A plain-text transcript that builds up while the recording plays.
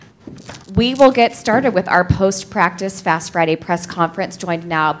We will get started with our post-practice Fast Friday press conference, joined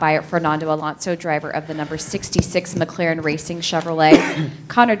now by Fernando Alonso, driver of the number 66 McLaren Racing Chevrolet,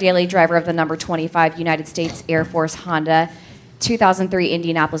 Connor Daly, driver of the number 25 United States Air Force Honda, 2003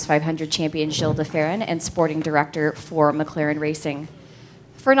 Indianapolis 500 champion Gilles de Ferran, and sporting director for McLaren Racing.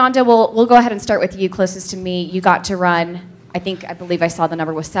 Fernando, we'll go ahead and start with you, closest to me. You got to run, I believe I saw the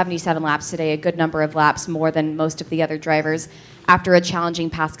number was 77 laps today, a good number of laps, more than most of the other drivers, after a challenging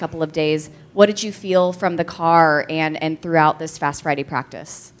past couple of days. What did you feel from the car and throughout this Fast Friday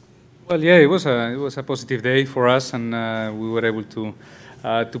practice? Well, yeah, it was a positive day for us, and we were able to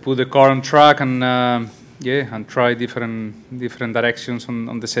put the car on track and and try different directions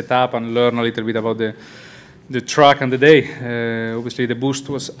on the setup and learn a little bit about the track and the day. Obviously, the boost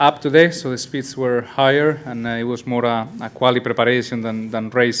was up today, so the speeds were higher, and it was more a quality preparation than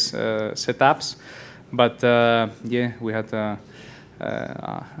race setups. But we had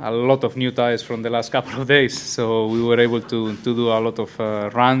a lot of new tires from the last couple of days, so we were able to do a lot of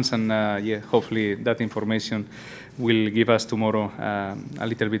runs, and hopefully that information will give us tomorrow a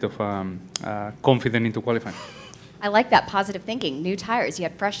little bit of confidence into qualifying. I like that positive thinking. New tires. You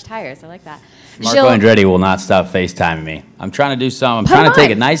had fresh tires. I like that. Marco Andretti will not stop FaceTiming me. I'm trying to do something. I'm trying to take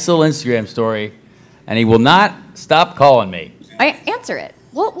a nice little Instagram story, and he will not stop calling me. Answer it.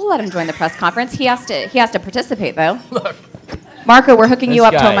 We'll let him join the press conference. He has to participate, though. Look. Marco, we're hooking you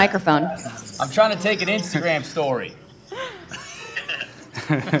up to a microphone. I'm trying to take an Instagram story.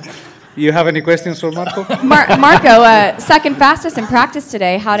 You have any questions for Marco? Marco, second fastest in practice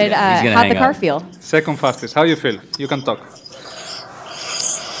today. How'd the car feel? Second fastest. How you feel? You can talk.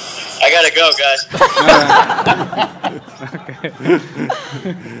 I gotta go, guys. Okay.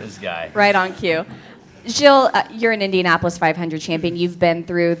 This guy. Right on cue. Gilles, you're an Indianapolis 500 champion. You've been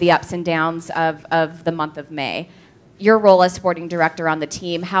through the ups and downs of the month of May. Your role as sporting director on the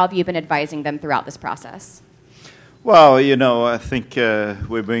team, how have you been advising them throughout this process? Well, I think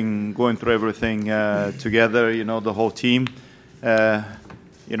we've been going through everything together, the whole team.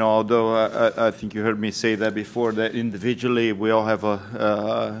 Although I think you heard me say that before, that individually we all have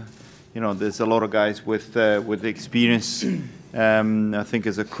there's a lot of guys with experience. I think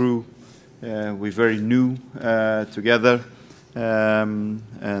as a crew, we're very new together.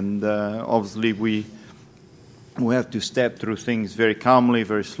 And obviously we have to step through things very calmly,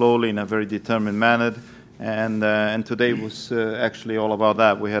 very slowly, in a very determined manner. And today was actually all about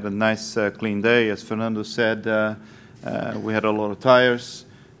that. We had a nice, clean day. As Fernando said, we had a lot of tires.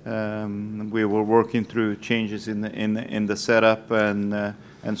 We were working through changes in the setup and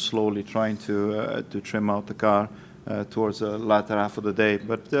slowly trying to trim out the car towards the latter half of the day.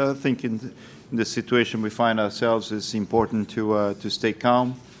 But I think in the situation we find ourselves, it's important to stay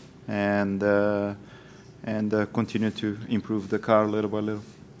calm and continue to improve the car little by little.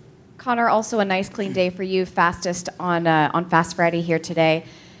 Connor, also a nice clean day for you, fastest on Fast Friday here today.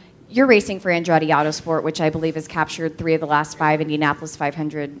 You're racing for Andretti Autosport, which I believe has captured 3 of the last 5 Indianapolis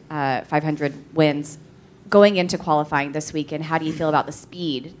 500 wins. Going into qualifying this weekend, how do you feel about the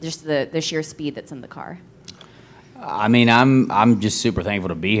speed, just the sheer speed that's in the car? I mean, I'm just super thankful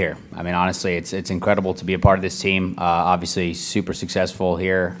to be here. I mean, honestly, it's incredible to be a part of this team. Obviously, super successful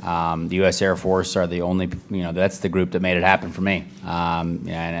here. The U.S. Air Force are the only, that's the group that made it happen for me,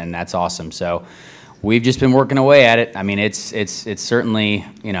 and that's awesome. So we've just been working away at it. I mean, it's certainly,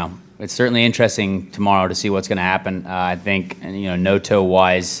 it's certainly interesting tomorrow to see what's going to happen. I think,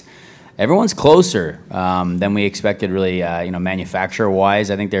 Noto-wise, everyone's closer than we expected, really, manufacturer-wise.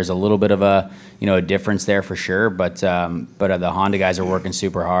 I think there's a little bit of a difference there for sure, but the Honda guys are working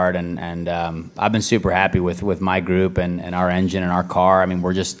super hard, and I've been super happy with my group and our engine and our car. I mean,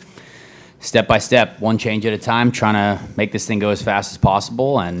 we're just step by step, one change at a time, trying to make this thing go as fast as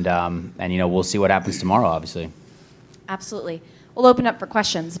possible, and we'll see what happens tomorrow, obviously. Absolutely. We'll open up for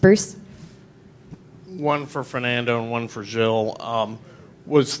questions. Bruce? One for Fernando and one for Gilles.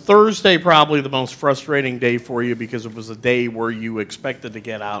 Was Thursday probably the most frustrating day for you because it was a day where you expected to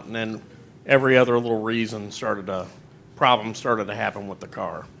get out, and then every other little problem started to happen with the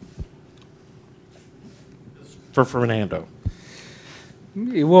car? For Fernando.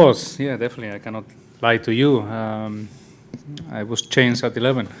 It was, yeah, definitely. I cannot lie to you. I was changed at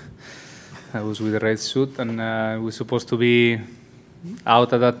 11. I was with a red suit, and we were supposed to be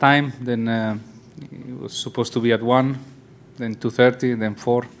out at that time. Then it was supposed to be at 1, then 2:30, then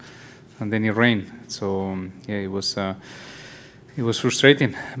 4, and then it rained. So it was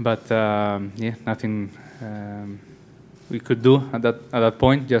frustrating, but nothing we could do at that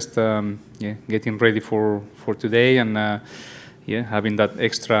point. Just getting ready for today, and having that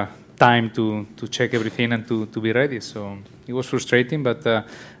extra time to check everything and to be ready. So it was frustrating, but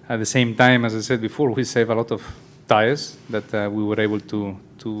at the same time, as I said before, we save a lot of tires that we were able to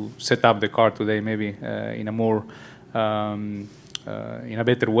set up the car today maybe in a more in a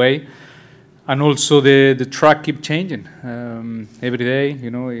better way. And also the track keep changing every day.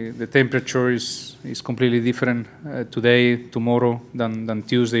 The temperature is completely different today, tomorrow than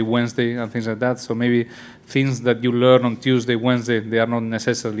Tuesday, Wednesday, and things like that. So maybe things that you learn on Tuesday, Wednesday, they are not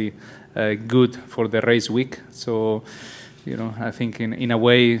necessarily good for the race week. So, I think in a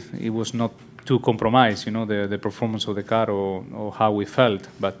way it was not too compromised, the performance of the car or how we felt.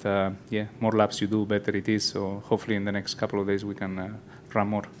 But more laps you do, better it is. So hopefully in the next couple of days we can run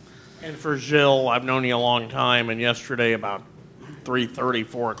more. And for Gilles, I've known you a long time, and yesterday about 3:30,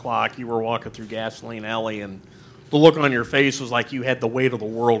 4 o'clock, you were walking through Gasoline Alley, and the look on your face was like you had the weight of the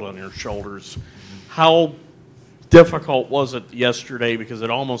world on your shoulders. How difficult was it yesterday? Because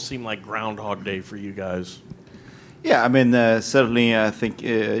it almost seemed like Groundhog Day for you guys. Yeah, I mean, certainly I think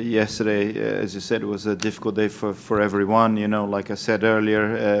yesterday, as you said, it was a difficult day for everyone. Like I said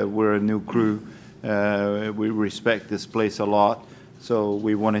earlier, we're a new crew. We respect this place a lot. So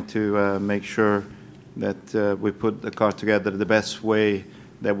we wanted to make sure that we put the car together the best way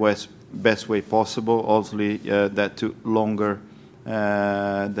possible. Obviously, that took longer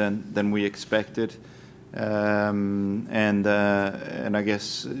than we expected, and I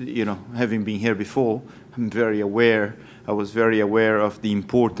guess having been here before, I was very aware of the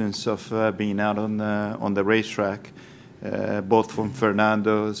importance of being out on the racetrack, both from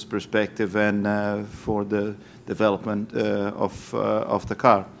Fernando's perspective and for the development of the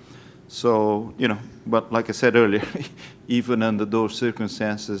car. So, but like I said earlier, even under those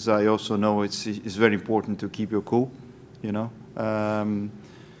circumstances, I also know it's very important to keep your cool,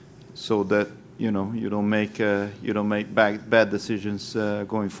 so that you don't make bad decisions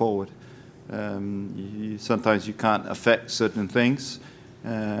going forward. Sometimes you can't affect certain things,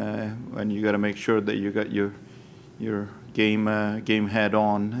 and you got to make sure that you got your game head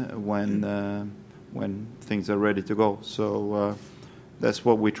on when things are ready to go. So that's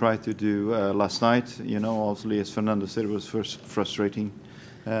what we tried to do last night. Obviously, as Fernando said, it was first frustrating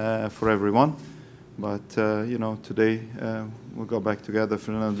for everyone. But, today we got back together.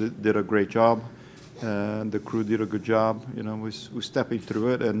 Fernando did a great job. The crew did a good job. We're stepping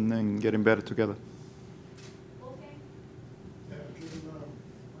through it and getting better together.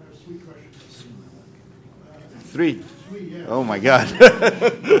 Three? Yeah. Oh, my God.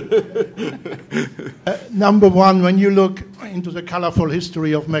 Number one, when you look into the colorful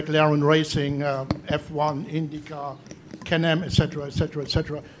history of McLaren racing, F1, IndyCar, Can-Am, etc., etc.,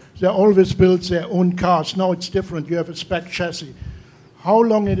 etc., they always build their own cars. Now it's different. You have a spec chassis. How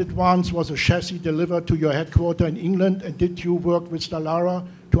long in advance was a chassis delivered to your headquarters in England, and did you work with Dallara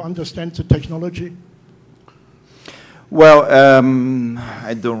to understand the technology? Well,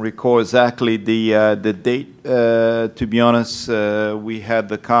 I don't recall exactly the date. To be honest, we had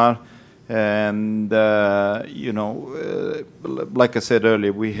the car, and like I said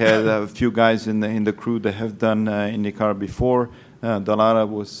earlier, we had a few guys in the crew that have done IndyCar before. Dallara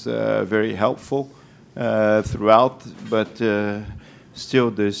was very helpful throughout, but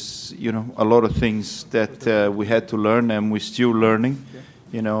still, there's a lot of things that we had to learn, and we're still learning.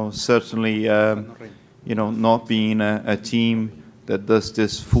 Certainly. Not being a team that does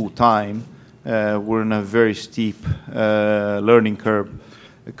this full time, we're in a very steep learning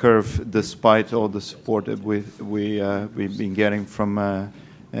curve, despite all the support that we've been getting from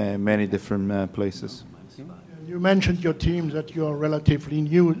many different places. You mentioned your team, that you're relatively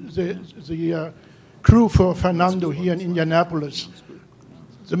new. The crew for Fernando here in Indianapolis,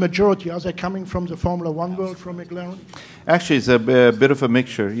 the majority, are they coming from the Formula One world, from McLaren? Actually, it's a bit of a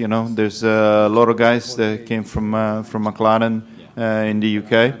mixture. There's a lot of guys that came from McLaren in the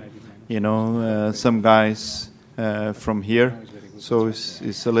UK. Some guys from here. So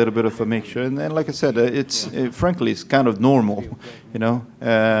it's a little bit of a mixture. And like I said, frankly, it's kind of normal,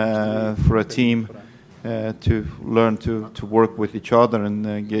 for a team to learn to work with each other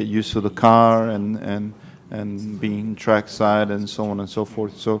and get used to the car and being trackside and so on and so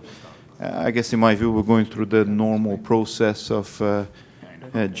forth. So I guess in my view, we're going through the normal process of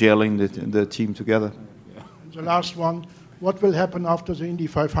gelling the team together. The last one, what will happen after the Indy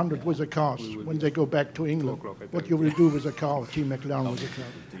 500 with the cars when they go back to England? What you will do with the car, Team McLaren with the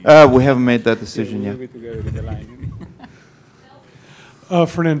car? We haven't made that decision yet.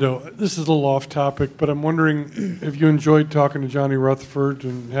 Fernando, this is a little off topic, but I'm wondering if you enjoyed talking to Johnny Rutherford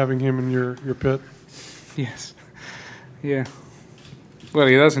and having him in your pit? Yes. Yeah. Well,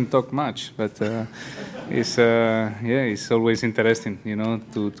 he doesn't talk much, but it's always interesting,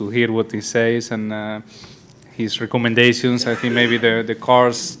 to hear what he says and his recommendations. I think maybe the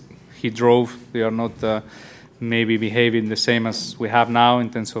cars he drove. They are not maybe behaving the same as we have now in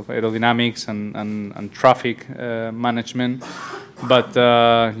terms of aerodynamics and traffic management. But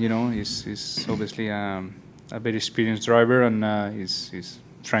he's obviously a very experienced driver, and he's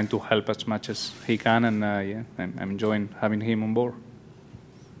trying to help as much as he can. And I'm enjoying having him on board.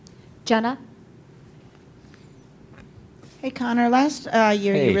 Jenna? Hey, Connor, last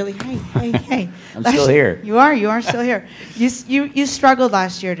year Hey. you really, hey. I'm still here. You are still here. You struggled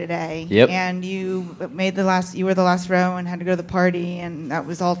last year today. Yep. And you were the last row and had to go to the party, and that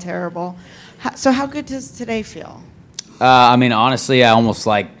was all terrible. So how good does today feel? I mean, honestly, I almost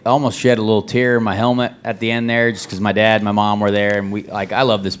shed a little tear in my helmet at the end there, just because my dad and my mom were there, and I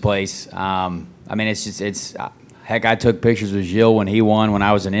love this place. I mean, it's heck, I took pictures with Gilles when he won when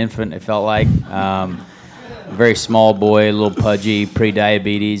I was an infant. It felt like very small boy, a little pudgy,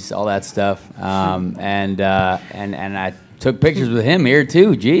 pre-diabetes, all that stuff, and I took pictures with him here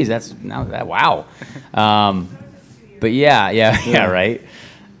too. Geez, wow. But yeah, right.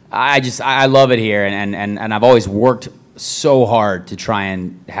 I love it here, and I've always worked so hard to try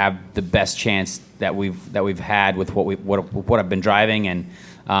and have the best chance that we've had with what I've been driving, and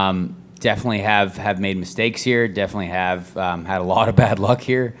definitely have made mistakes here. Definitely have had a lot of bad luck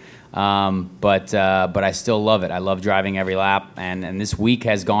here, but I still love it. I love driving every lap, and this week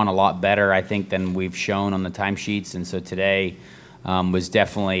has gone a lot better, I think, than we've shown on the timesheets, and so today was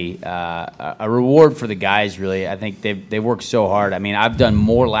definitely a reward for the guys, really. I think they worked so hard. I mean, I've done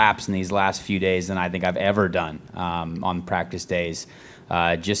more laps in these last few days than I think I've ever done on practice days,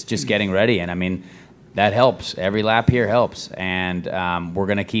 just getting ready. And, I mean, that helps. Every lap here helps, and we're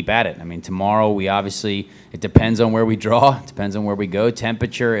going to keep at it. I mean, tomorrow it depends on where we draw. It depends on where we go.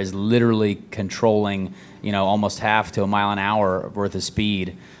 Temperature is literally controlling, almost half to a mile an hour worth of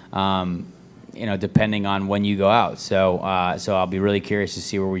speed. Depending on when you go out. So I'll be really curious to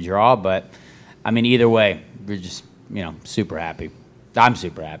see where we draw. But, I mean, either way, we're just, super happy. I'm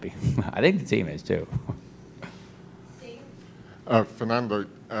super happy. I think the team is, too. Fernando,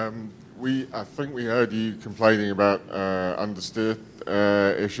 I think we heard you complaining about understeer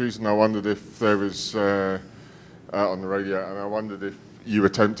issues, and I wondered if there was, on the radio, and I wondered if you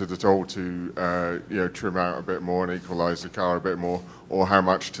attempted at all to trim out a bit more and equalise the car a bit more, or how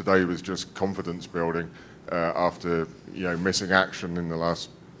much today was just confidence building after missing action in the last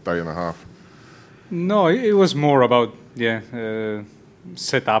day and a half? No, it was more about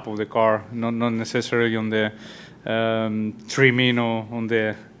setup of the car, not necessarily on the trimming or on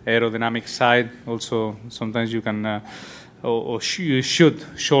the aerodynamic side. Also, sometimes you can you should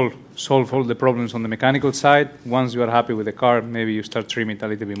solve all the problems on the mechanical side. Once you are happy with the car, maybe you start trimming it a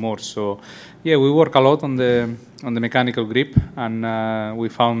little bit more. So, we work a lot on the mechanical grip, and we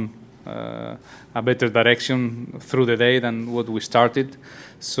found a better direction through the day than what we started.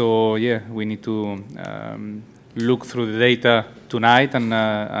 So, we need to look through the data tonight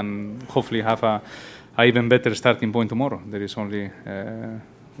and hopefully have a even better starting point tomorrow. There is only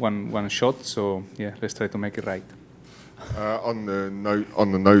one shot, so let's try to make it right. On the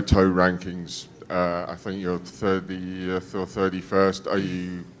no-toe rankings, I think you're 30th or 31st. Are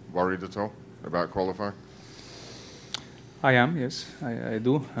you worried at all about qualifying? I am, yes, I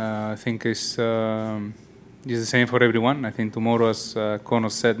do. I think it's the same for everyone. I think tomorrow, as Connor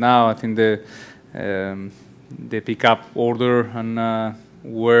said now, I think the pickup order and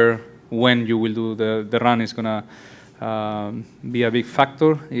when you will do the run is going to be a big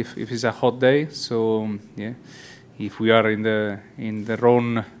factor if it's a hot day. So, if we are in the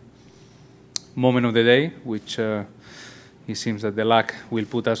wrong moment of the day, which it seems that the luck will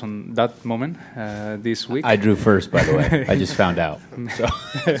put us on that moment this week. I drew first, by the way. I just found out. So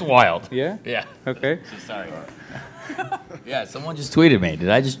it's wild. Yeah? Yeah. Okay. So sorry. Yeah, someone just tweeted me.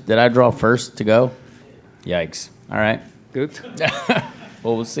 Did I draw first to go? Yikes. All right. Good.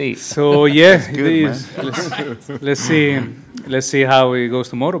 Well, we'll see. So it is. Let's see how it goes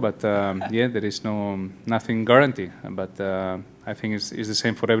tomorrow. But there is nothing guaranteed. But I think it's the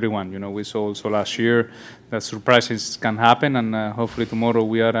same for everyone. We saw also last year that surprises can happen, and hopefully tomorrow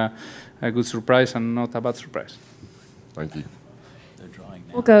we are a good surprise and not a bad surprise. Thank you. They're drawing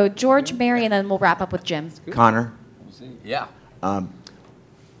now. We'll go George, Mary, and then we'll wrap up with Jim. Connor, Yeah.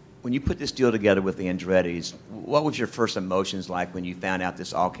 when you put this deal together with the Andretti's, what was your first emotions like when you found out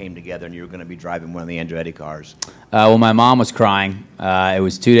this all came together and you were going to be driving one of the Andretti cars? Well, my mom was crying. It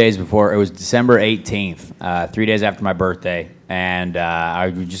was 2 days before. It was December 18th, 3 days after my birthday, and I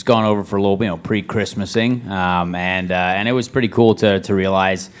was just gone over for a little, pre-Christmasing, and it was pretty cool to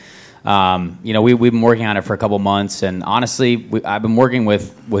realize We've been working on it for a couple months, and honestly, I've been working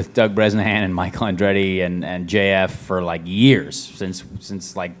with Doug Bresnahan and Michael Andretti and JF for like years,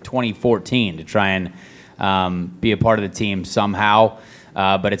 since like 2014, to try and be a part of the team somehow.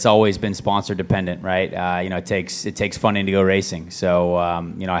 But it's always been sponsor dependent, right? It takes funding to go racing. So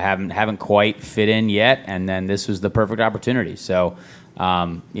I haven't quite fit in yet, and then this was the perfect opportunity. So.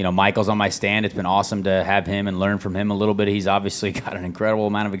 Michael's on my stand. It's been awesome to have him and learn from him a little bit. He's obviously got an incredible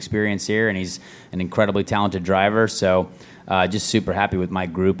amount of experience here, and he's an incredibly talented driver. So just super happy with my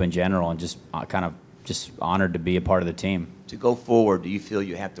group in general, and just honored to be a part of the team. To go forward, do you feel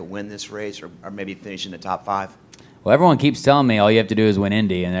you have to win this race or maybe finish in the top 5? Well, everyone keeps telling me all you have to do is win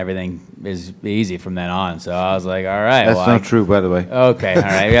Indy, and everything is easy from then on. So I was like, all right. That's not true, by the way. Okay, all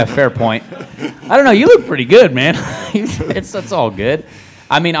right. Yeah, fair point. I don't know. You look pretty good, man. It's all good.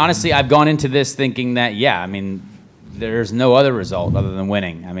 I mean, honestly, I've gone into this thinking that, there's no other result other than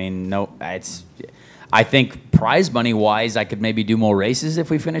winning. I mean, I think prize money-wise, I could maybe do more races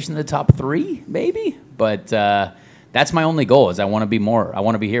if we finish in the top 3, maybe. But that's my only goal, is I want to be more. I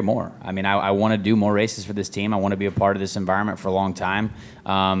want to be here more. I mean, I want to do more races for this team. I want to be a part of this environment for a long time.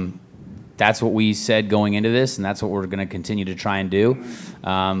 That's what we said going into this, and that's what we're going to continue to try and do.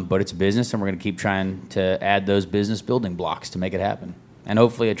 But it's business, and we're going to keep trying to add those business building blocks to make it happen, and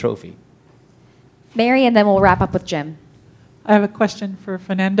hopefully a trophy. Mary, and then we'll wrap up with Jim. I have a question for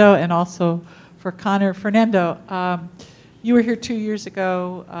Fernando and also for Connor. Fernando, you were here 2 years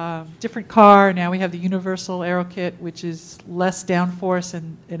ago, different car. Now we have the Universal Aero Kit, which is less downforce.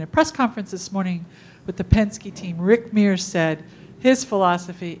 And in a press conference this morning with the Penske team, Rick Mears said his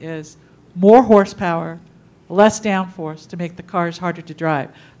philosophy is more horsepower, less downforce to make the cars harder to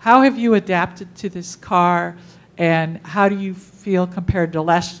drive. How have you adapted to this car, and how do you feel compared to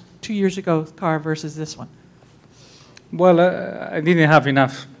last 2 years ago car versus this one? Well, I didn't have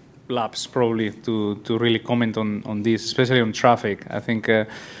enough laps probably to really comment on this, especially on traffic. I think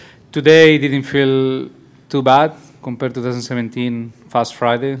today didn't feel too bad compared to 2017 Fast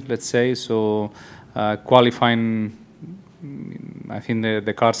Friday, let's say. So qualifying, I think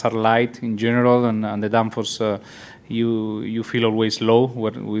the cars are light in general, and the downforce you feel always low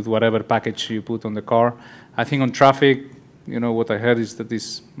with whatever package you put on the car. I think on traffic, what I heard is that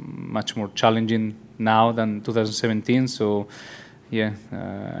it's much more challenging now than 2017. So yeah,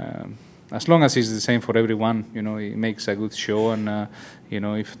 as long as it's the same for everyone, it makes a good show. And,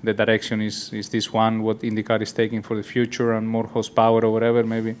 if the direction is this one, what IndyCar is taking for the future and more horsepower or whatever,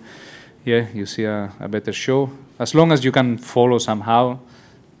 maybe, you see a better show. As long as you can follow somehow,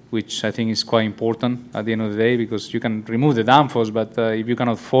 which I think is quite important at the end of the day, because you can remove the downforce, but if you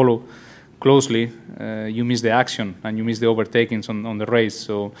cannot follow closely, you miss the action and you miss the overtakings on the race.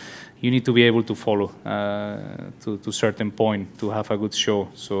 So you need to be able to follow to a certain point to have a good show.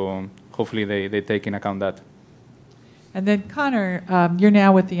 So hopefully they take in account that. And then Connor, you're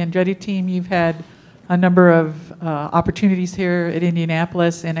now with the Andretti team. You've had a number of opportunities here at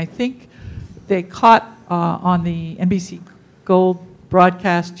Indianapolis, and I think they caught on the NBC Gold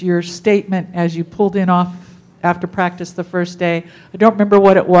broadcast your statement as you pulled in off after practice the first day. I don't remember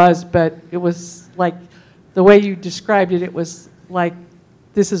what it was, but it was like the way you described it, it was like,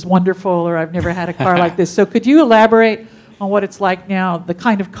 this is wonderful, or I've never had a car like this. So could you elaborate on what it's like now, the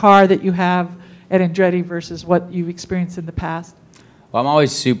kind of car that you have at Andretti versus what you've experienced in the past? Well, I'm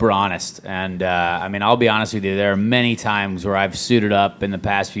always super honest, and I'll be honest with you. There are many times where I've suited up in the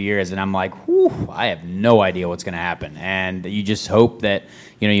past few years, and I'm like, whew, I have no idea what's going to happen. And you just hope that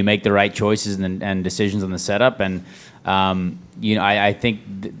you make the right choices and decisions on the setup. And I think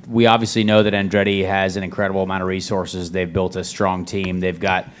we obviously know that Andretti has an incredible amount of resources. They've built a strong team. They've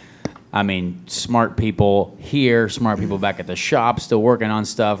got, smart people here, smart people back at the shop still working on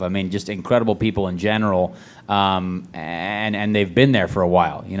stuff. Just incredible people in general. And they've been there for a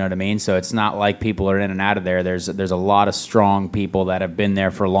while, you know what I mean? So it's not like people are in and out of there. There's a lot of strong people that have been there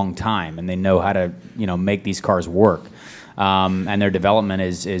for a long time, and they know how to, make these cars work. And their development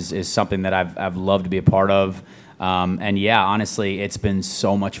is something that I've loved to be a part of. And yeah, honestly, it's been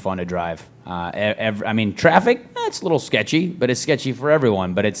so much fun to drive. Traffic, it's a little sketchy, but it's sketchy for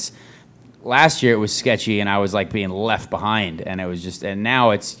everyone. But last year it was sketchy, and I was like being left behind, and it was just. And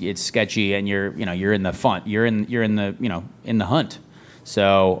now it's sketchy, and you're in the fun, you're in the hunt.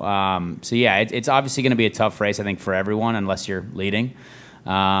 So yeah, it's obviously going to be a tough race, I think, for everyone unless you're leading.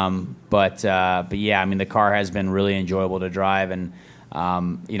 But yeah, the car has been really enjoyable to drive, and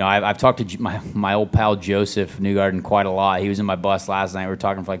I've talked to my old pal Joseph Newgarden quite a lot. He was in my bus last night. We were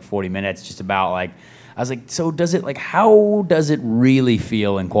talking for like 40 minutes just about like I was like, so does it, like, how does it really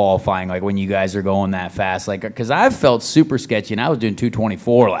feel in qualifying, like, when you guys are going that fast? Like, because I've felt super sketchy, and I was doing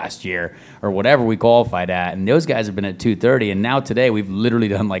 2:24 last year, or whatever we qualified at, and those guys have been at 2:30, and now today we've literally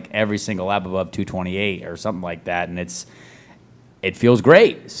done, like, every single lap above 2:28 or something like that, and it feels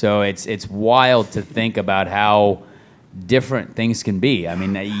great. So it's wild to think about how different things can be. I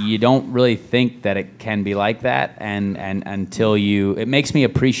mean, you don't really think that it can be like that, and until it makes me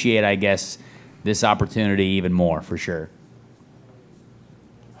appreciate, I guess, this opportunity even more, for sure.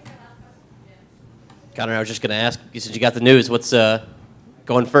 Connor, I was just going to ask, you said you got the news. What's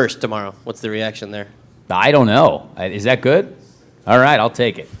going first tomorrow? What's the reaction there? I don't know. Is that good? All right, I'll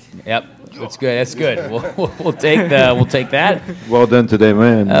take it. Yep, that's good. That's good. We'll take that. Well done today,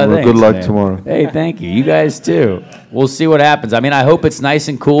 man. Well, good luck tomorrow. Hey, thank you. You guys too. We'll see what happens. I mean, I hope it's nice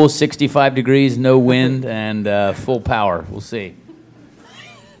and cool, 65 degrees, no wind, and full power. We'll see.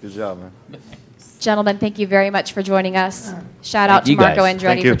 Good job, man. Gentlemen, thank you very much for joining us. Shout out to you Marco guys.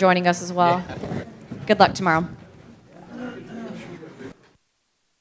 Andretti for joining us as well. Good luck tomorrow.